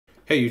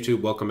Hey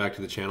YouTube, welcome back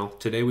to the channel.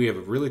 Today we have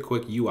a really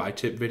quick UI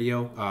tip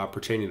video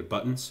pertaining to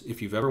buttons.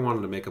 If you've ever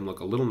wanted to make them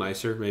look a little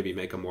nicer, maybe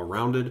make them more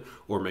rounded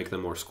or make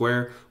them more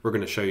square, we're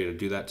going to show you to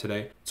do that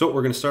today. So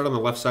we're going to start on the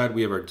left side.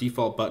 We have our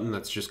default button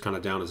that's just kind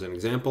of down as an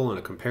example and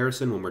a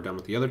comparison when we're done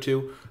with the other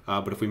two.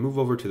 But if we move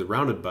over to the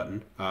rounded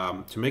button,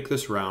 to make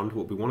this round,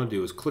 what we want to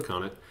do is click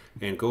on it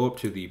and go up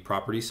to the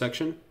properties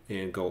section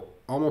and go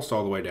almost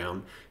all the way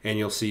down, and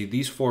you'll see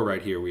these four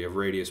right here. We have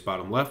radius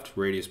bottom left,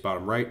 radius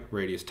bottom right,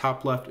 radius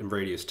top left, and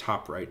radius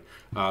top right.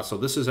 So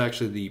this is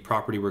actually the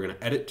property we're going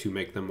to edit to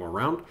make them more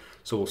round.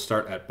 So we'll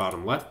start at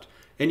bottom left,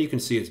 and you can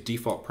see its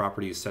default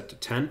property is set to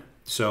 10.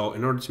 So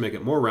in order to make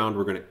it more round,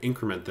 we're going to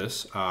increment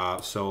this.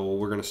 So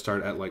we're going to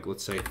start at, like,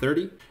 let's say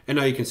 30. And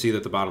now you can see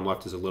that the bottom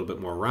left is a little bit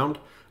more round.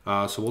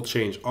 So we'll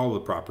change all the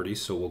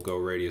properties. So we'll go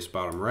radius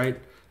bottom right,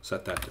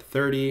 set that to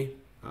 30.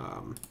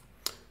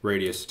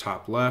 Radius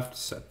top left,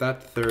 set that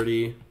to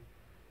 30,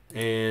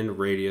 and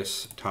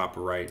radius top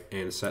right,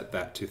 and set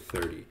that to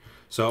 30.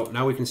 So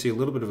now we can see a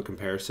little bit of a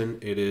comparison.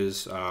 It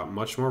is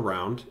much more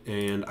round,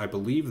 and I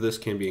believe this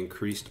can be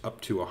increased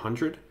up to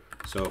 100.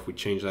 So if we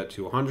change that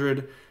to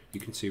 100, you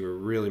can see we're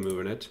really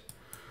moving it.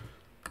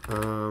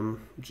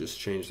 Just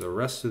change the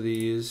rest of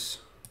these.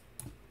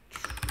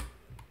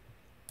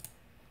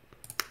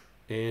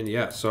 And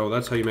yeah, so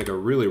that's how you make a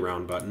really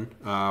round button.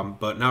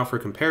 But now for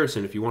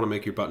comparison, if you want to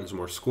make your buttons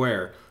more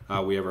square,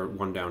 we have our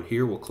one down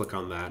here. We'll click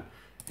on that,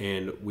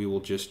 and we will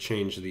just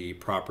change the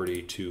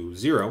property to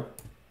 0.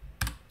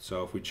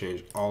 So if we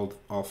change all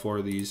four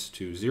of these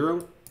to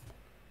 0,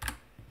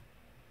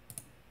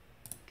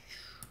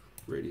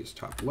 radius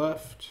top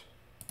left,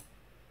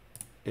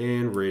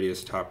 and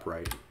radius top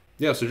right.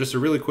 Yeah, so just a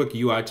really quick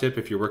UI tip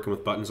if you're working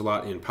with buttons a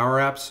lot in Power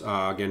Apps.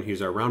 Again,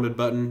 here's our rounded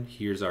button,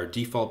 here's our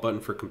default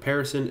button for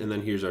comparison, and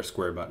then here's our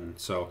square button.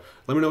 So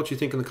let me know what you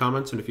think in the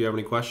comments, and if you have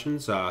any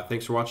questions,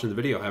 thanks for watching the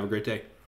video. Have a great day.